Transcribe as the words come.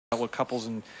what couples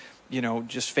and, you know,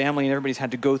 just family and everybody's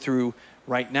had to go through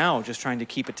right now, just trying to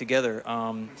keep it together.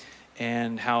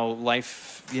 And how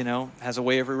life, you know, has a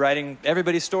way of rewriting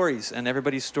everybody's stories, and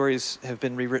everybody's stories have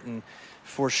been rewritten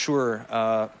for sure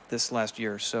this last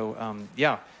year. So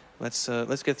yeah, let's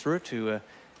get through it to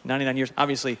 99 years.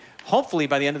 Obviously, hopefully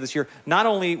by the end of this year, not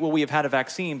only will we have had a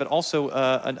vaccine, but also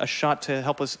a shot to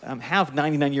help us have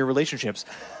 99-year relationships.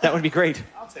 That would be great.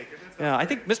 I'll take it. Yeah, I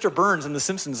think Mr. Burns in The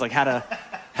Simpsons like had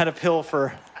a pill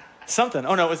for something.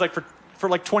 Oh no, it was like for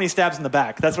like 20 stabs in the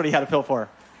back. That's what he had a pill for.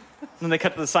 And then they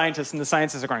cut to the scientists, and the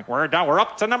scientists are going, we're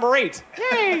up to number 8.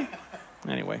 Yay!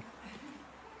 Anyway.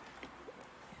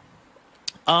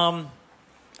 I'm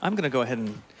going to go ahead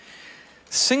and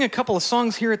sing a couple of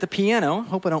songs here at the piano.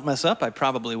 Hope I don't mess up. I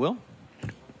probably will.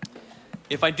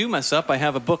 If I do mess up, I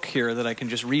have a book here that I can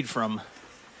just read from.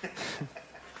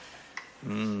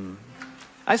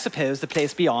 I suppose the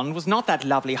place beyond was not that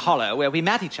lovely hollow where we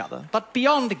met each other, but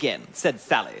beyond again, said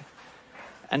Sally.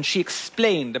 And she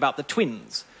explained about the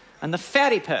twins and the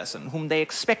fairy person whom they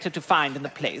expected to find in the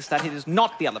place, that it is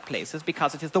not the other places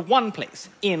because it is the one place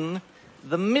in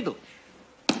the middle.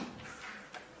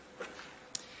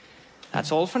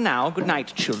 That's all for now. Good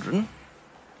night, children.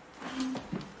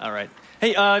 All right.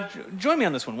 Hey, join me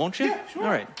on this one, won't you? Yeah, sure. All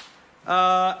right.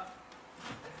 I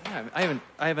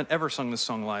haven't ever sung this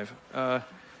song live.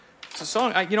 It's a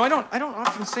song. I don't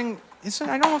often sing.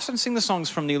 I don't often sing the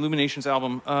songs from the Illuminations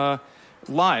album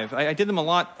live. I did them a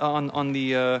lot on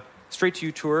the Straight to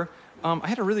You tour. I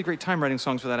had a really great time writing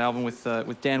songs for that album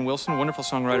with Dan Wilson, a wonderful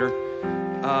songwriter.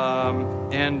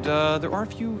 And there are a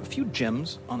few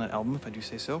gems on that album, if I do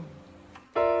say so.